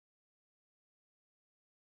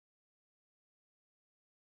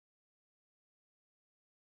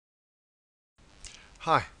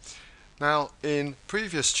Hi. Now, in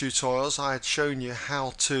previous tutorials I had shown you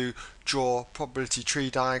how to draw probability tree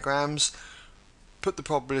diagrams, put the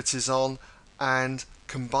probabilities on and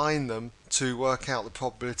combine them to work out the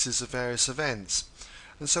probabilities of various events.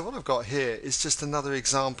 And so what I've got here is just another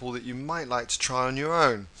example that you might like to try on your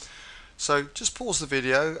own. So just pause the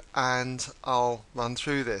video and I'll run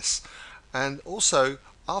through this. And also,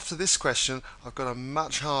 after this question, I've got a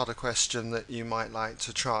much harder question that you might like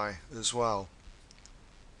to try as well.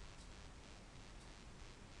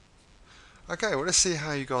 Okay, well, let's see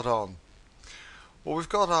how you got on. Well, we've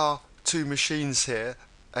got our two machines here,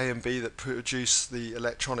 A and B, that produce the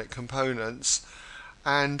electronic components,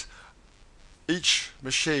 and each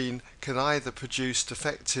machine can either produce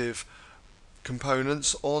defective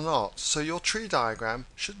components or not. So your tree diagram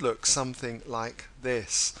should look something like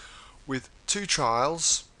this, with two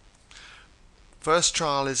trials. First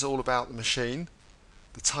trial is all about the machine,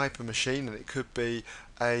 the type of machine, and it could be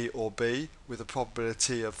A or B with a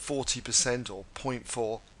probability of 40% or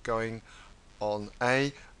 0.4 going on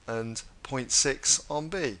A and 0.6 on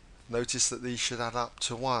B. Notice that these should add up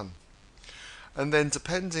to 1. And then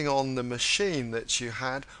depending on the machine that you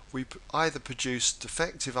had, we either produce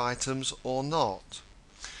defective items or not.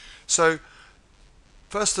 So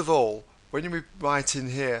first of all, when you write in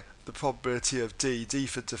here the probability of D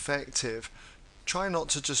for defective, try not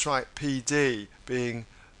to just write PD being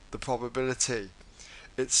the probability.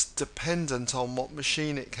 It's dependent on what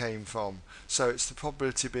machine it came from. So it's the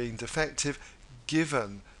probability of being defective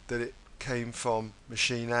given that it came from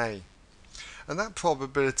machine A. And that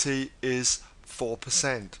probability is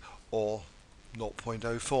 4% or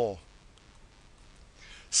 0.04.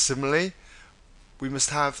 Similarly, we must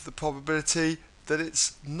have the probability that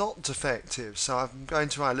it's not defective. So I'm going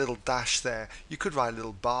to write a little dash there. You could write a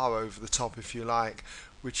little bar over the top if you like,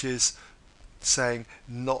 which is saying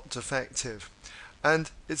not defective.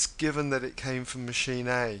 And it's given that it came from machine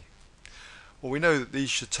A. Well, we know that these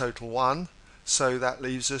should total 1, so that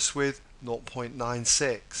leaves us with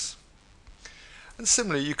 0.96. And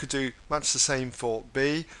similarly, you could do much the same for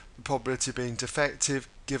B, the probability of being defective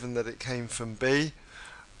given that it came from B.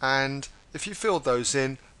 And if you filled those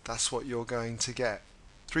in, that's what you're going to get.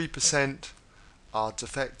 3% are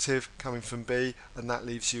defective coming from B, and that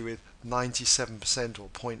leaves you with 97% or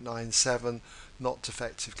 0.97 not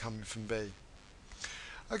defective coming from B.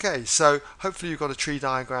 Okay, so hopefully you've got a tree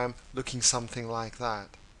diagram looking something like that.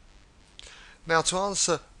 Now to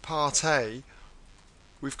answer part A,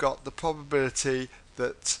 we've got the probability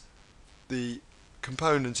that the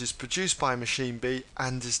component is produced by machine B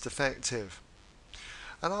and is defective.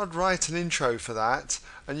 And I'd write an intro for that,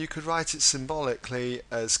 and you could write it symbolically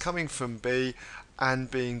as coming from B and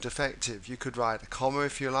being defective. You could write a comma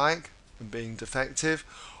if you like, and being defective,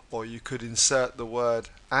 or you could insert the word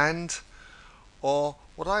and, or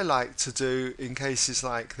what I like to do in cases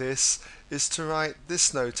like this is to write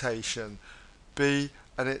this notation, B,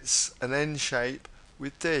 and it's an N shape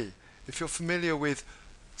with D. If you're familiar with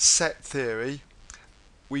set theory,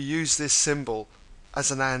 we use this symbol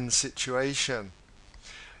as an AND situation.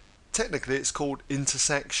 Technically it's called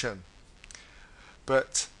intersection,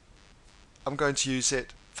 but I'm going to use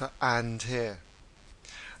it for AND here.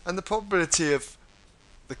 And the probability of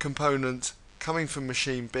the component coming from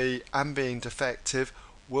machine B and being defective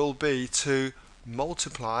will be to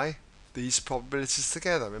multiply these probabilities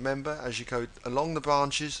together. Remember, as you go along the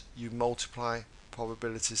branches, you multiply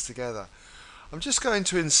probabilities together. I'm just going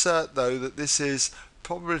to insert though that this is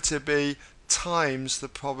probability of B times the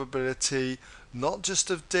probability not just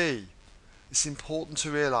of D. It's important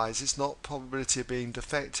to realize it's not probability of being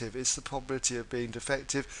defective, it's the probability of being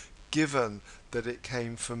defective given that it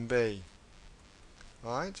came from B.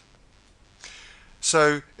 Alright?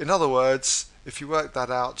 So in other words, if you work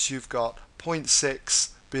that out, you've got 0.6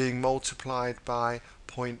 being multiplied by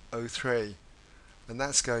 0.03, and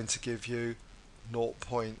that's going to give you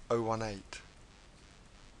 0.018.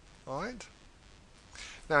 Alright?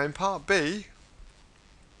 Now in part B,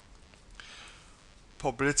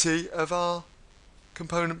 probability of our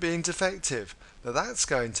component being defective. Now that's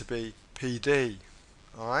going to be PD.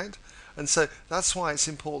 Alright? And so that's why it's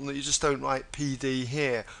important that you just don't write PD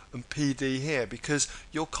here and PD here, because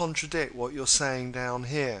you'll contradict what you're saying down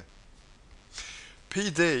here.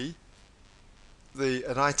 PD,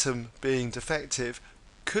 an item being defective,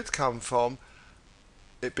 could come from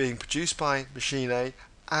it being produced by machine A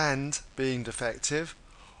and being defective,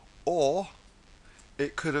 or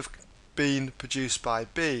it could have been produced by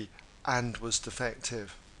B and was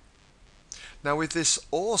defective. Now with this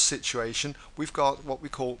OR situation, we've got what we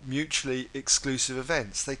call mutually exclusive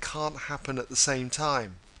events. They can't happen at the same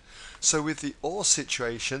time. So with the or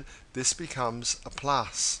situation, this becomes a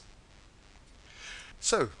plus.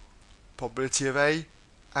 So probability of A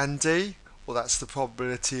and D, well, that's the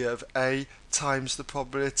probability of A times the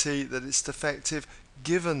probability that it's defective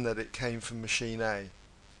given that it came from machine A.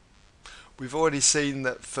 We've already seen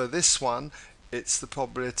that for this one, it's the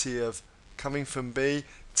probability of coming from B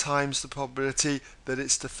times the probability that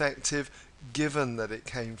it's defective given that it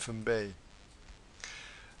came from B.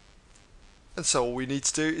 And so all we need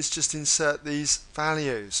to do is just insert these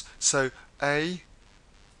values. So A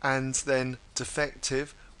and then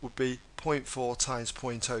defective would be 0.4 times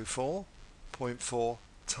 0.04, 0.4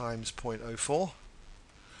 times 0.04,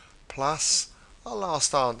 plus our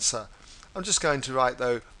last answer. I'm just going to write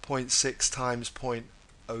though 0.6 times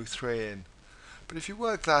 0.03 in. But if you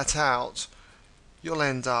work that out, you'll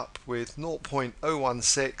end up with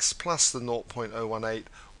 0.016 plus the 0.018,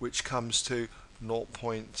 which comes to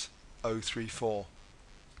 0.034.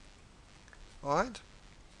 Alright?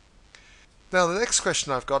 Now the next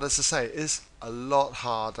question I've got, as I say, is a lot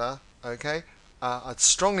harder. Okay, I'd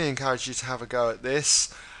strongly encourage you to have a go at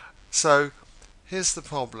this. So here's the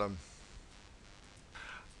problem.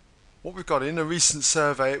 What we've got in a recent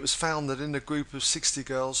survey, it was found that in a group of 60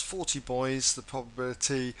 girls, 40 boys, the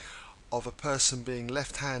probability of a person being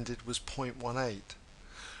left-handed was 0.18.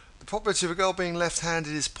 The probability of a girl being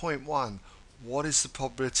left-handed is 0.1. What is the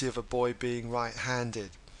probability of a boy being right-handed?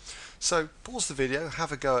 So pause the video,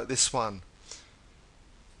 have a go at this one.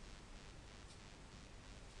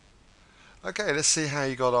 Okay, let's see how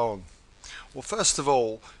you got on. Well, first of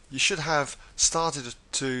all, you should have started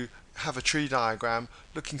to have a tree diagram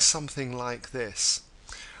looking something like this.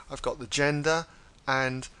 I've got the gender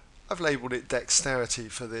and I've labelled it dexterity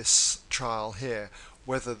for this trial here,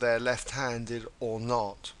 whether they're left-handed or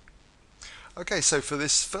not. Okay, so for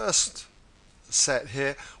this first set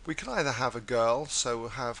here, we can either have a girl, so we'll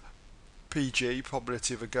have PG,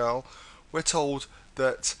 probability of a girl. We're told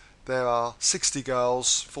that there are 60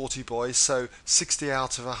 girls, 40 boys, so 60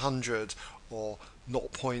 out of 100, or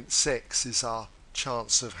 0.6 is our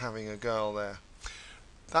chance of having a girl there.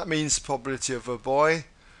 That means the probability of a boy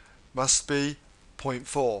must be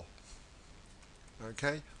 0.4.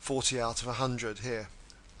 Okay, 40 out of 100 here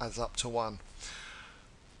adds up to 1.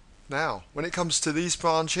 Now, when it comes to these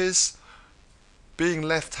branches, being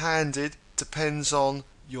left-handed depends on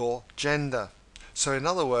your gender. So in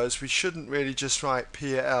other words, we shouldn't really just write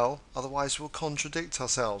PL, otherwise we'll contradict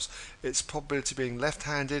ourselves. It's probability of being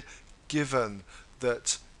left-handed given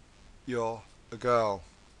that you're a girl.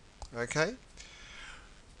 Okay?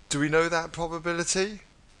 Do we know that probability?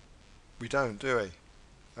 We don't, do we?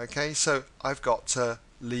 Okay, so I've got to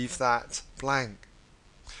leave that blank.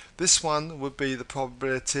 This one would be the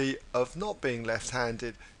probability of not being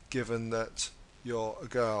left-handed given that you're a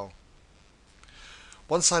girl.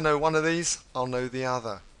 Once I know one of these, I'll know the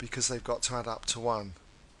other because they've got to add up to 1.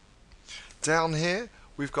 Down here,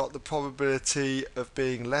 we've got the probability of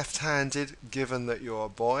being left-handed given that you're a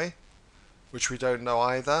boy, which we don't know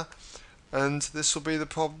either. And this will be the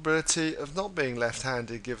probability of not being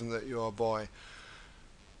left-handed given that you're a boy.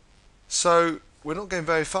 So we're not going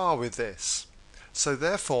very far with this. So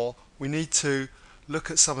therefore, we need to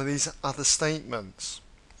look at some of these other statements.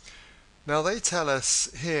 Now they tell us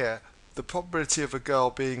here the probability of a girl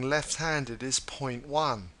being left-handed is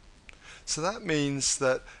 0.1. So that means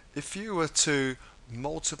that if you were to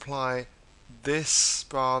multiply this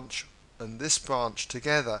branch and this branch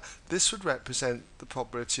together, this would represent the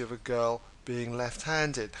probability of a girl being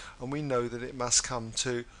left-handed, and we know that it must come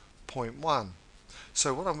to 0.1.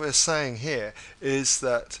 So what we're saying here is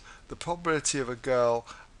that the probability of a girl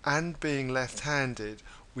and being left-handed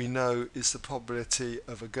we know is the probability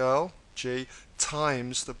of a girl, G,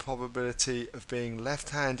 times the probability of being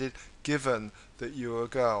left-handed given that you're a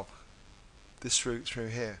girl. This route through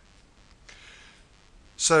here.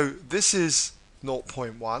 So this is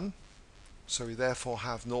 0.1, so we therefore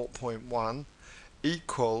have 0.1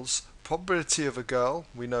 equals probability of a girl,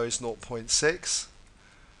 we know is 0.6,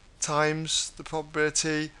 times the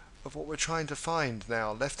probability of what we're trying to find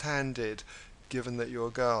now, left-handed, given that you're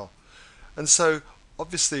a girl. And so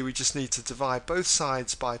obviously we just need to divide both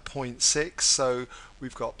sides by 0.6, so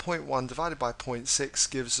we've got 0.1 divided by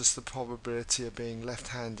 0.6 gives us the probability of being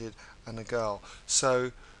left-handed and a girl.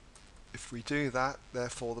 So if we do that,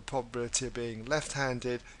 therefore the probability of being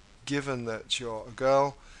left-handed given that you're a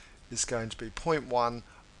girl is going to be 0.1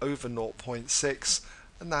 over 0.6,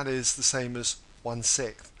 and that is the same as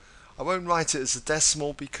 1/6. I won't write it as a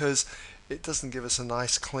decimal because it doesn't give us a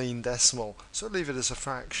nice clean decimal, so I'll leave it as a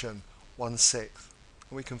fraction, 1/6,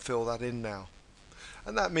 and we can fill that in now.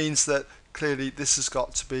 And that means that clearly this has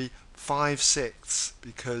got to be 5/6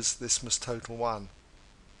 because this must total 1.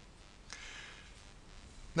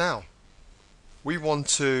 Now, we want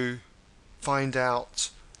to find out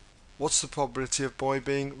what's the probability of boy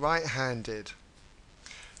being right-handed.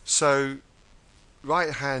 So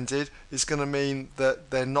right-handed is going to mean that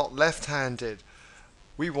they're not left-handed.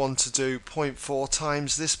 We want to do 0.4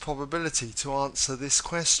 times this probability to answer this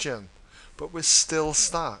question, but we're still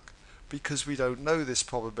stuck because we don't know this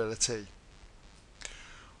probability.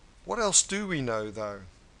 What else do we know though?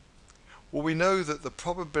 Well, we know that the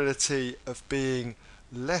probability of being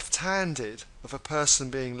left-handed, of a person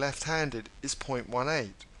being left-handed, is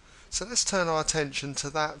 0.18. So let's turn our attention to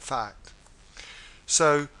that fact.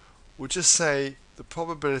 So we'll just say the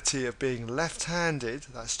probability of being left-handed,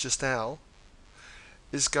 that's just L,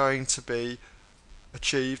 is going to be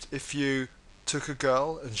achieved if you took a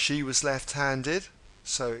girl and she was left-handed,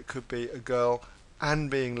 so it could be a girl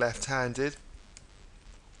and being left-handed,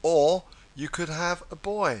 or you could have a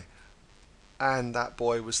boy and that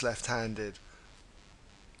boy was left-handed.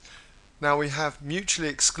 Now we have mutually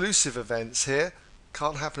exclusive events here,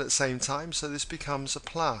 can't happen at the same time, so this becomes a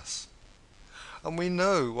plus. And we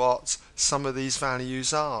know what some of these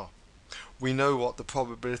values are. We know what the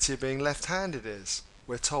probability of being left-handed is.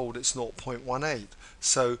 We're told it's 0.18,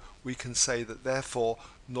 so we can say that therefore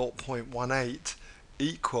 0.18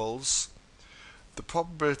 equals the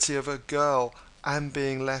probability of a girl and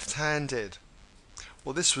being left-handed.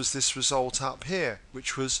 Well, this was this result up here,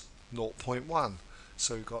 which was 0.1.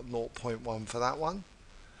 So we've got 0.1 for that one.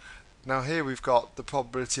 Now here we've got the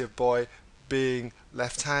probability of boy being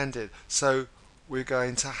left-handed. So we're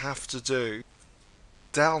going to have to do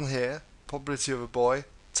down here, probability of a boy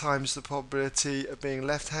times the probability of being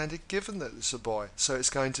left-handed given that it's a boy. So it's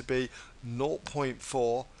going to be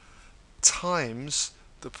 0.4 times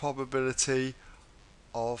the probability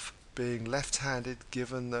of being left-handed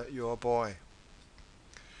given that you're a boy.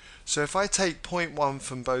 So if I take 0.1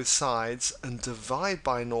 from both sides and divide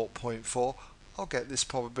by 0.4, I'll get this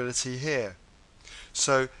probability here.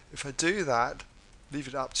 So if I do that, leave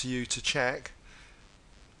it up to you to check,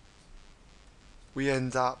 we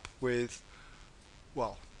end up with,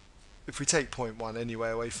 well, if we take 0.1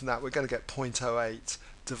 anyway away from that, we're going to get 0.08.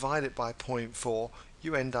 Divide it by 0.4,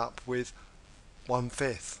 you end up with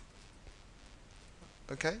 1/5.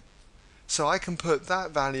 Okay? So I can put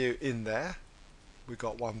that value in there. We've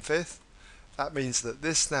got 1/5. That means that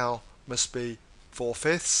this now must be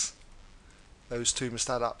 4/5. Those two must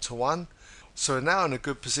add up to 1. So we're now in a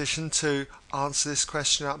good position to answer this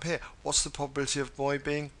question up here. What's the probability of boy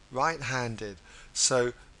being right-handed?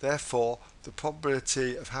 So therefore the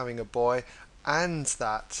probability of having a boy and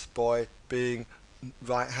that boy being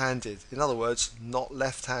right-handed, in other words not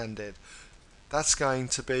left-handed, that's going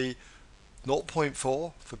to be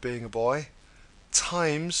 0.4 for being a boy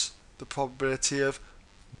times the probability of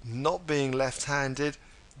not being left-handed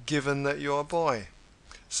given that you're a boy.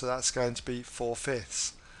 So that's going to be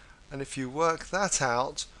 4/5. And if you work that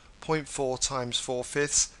out, 0.4 times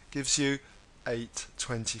 4/5 gives you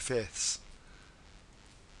 8/25.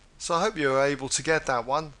 So I hope you were able to get that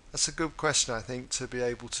one. That's a good question, I think, to be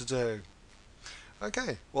able to do.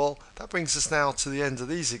 Okay, well that brings us now to the end of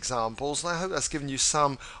these examples, and I hope that's given you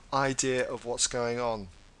some idea of what's going on.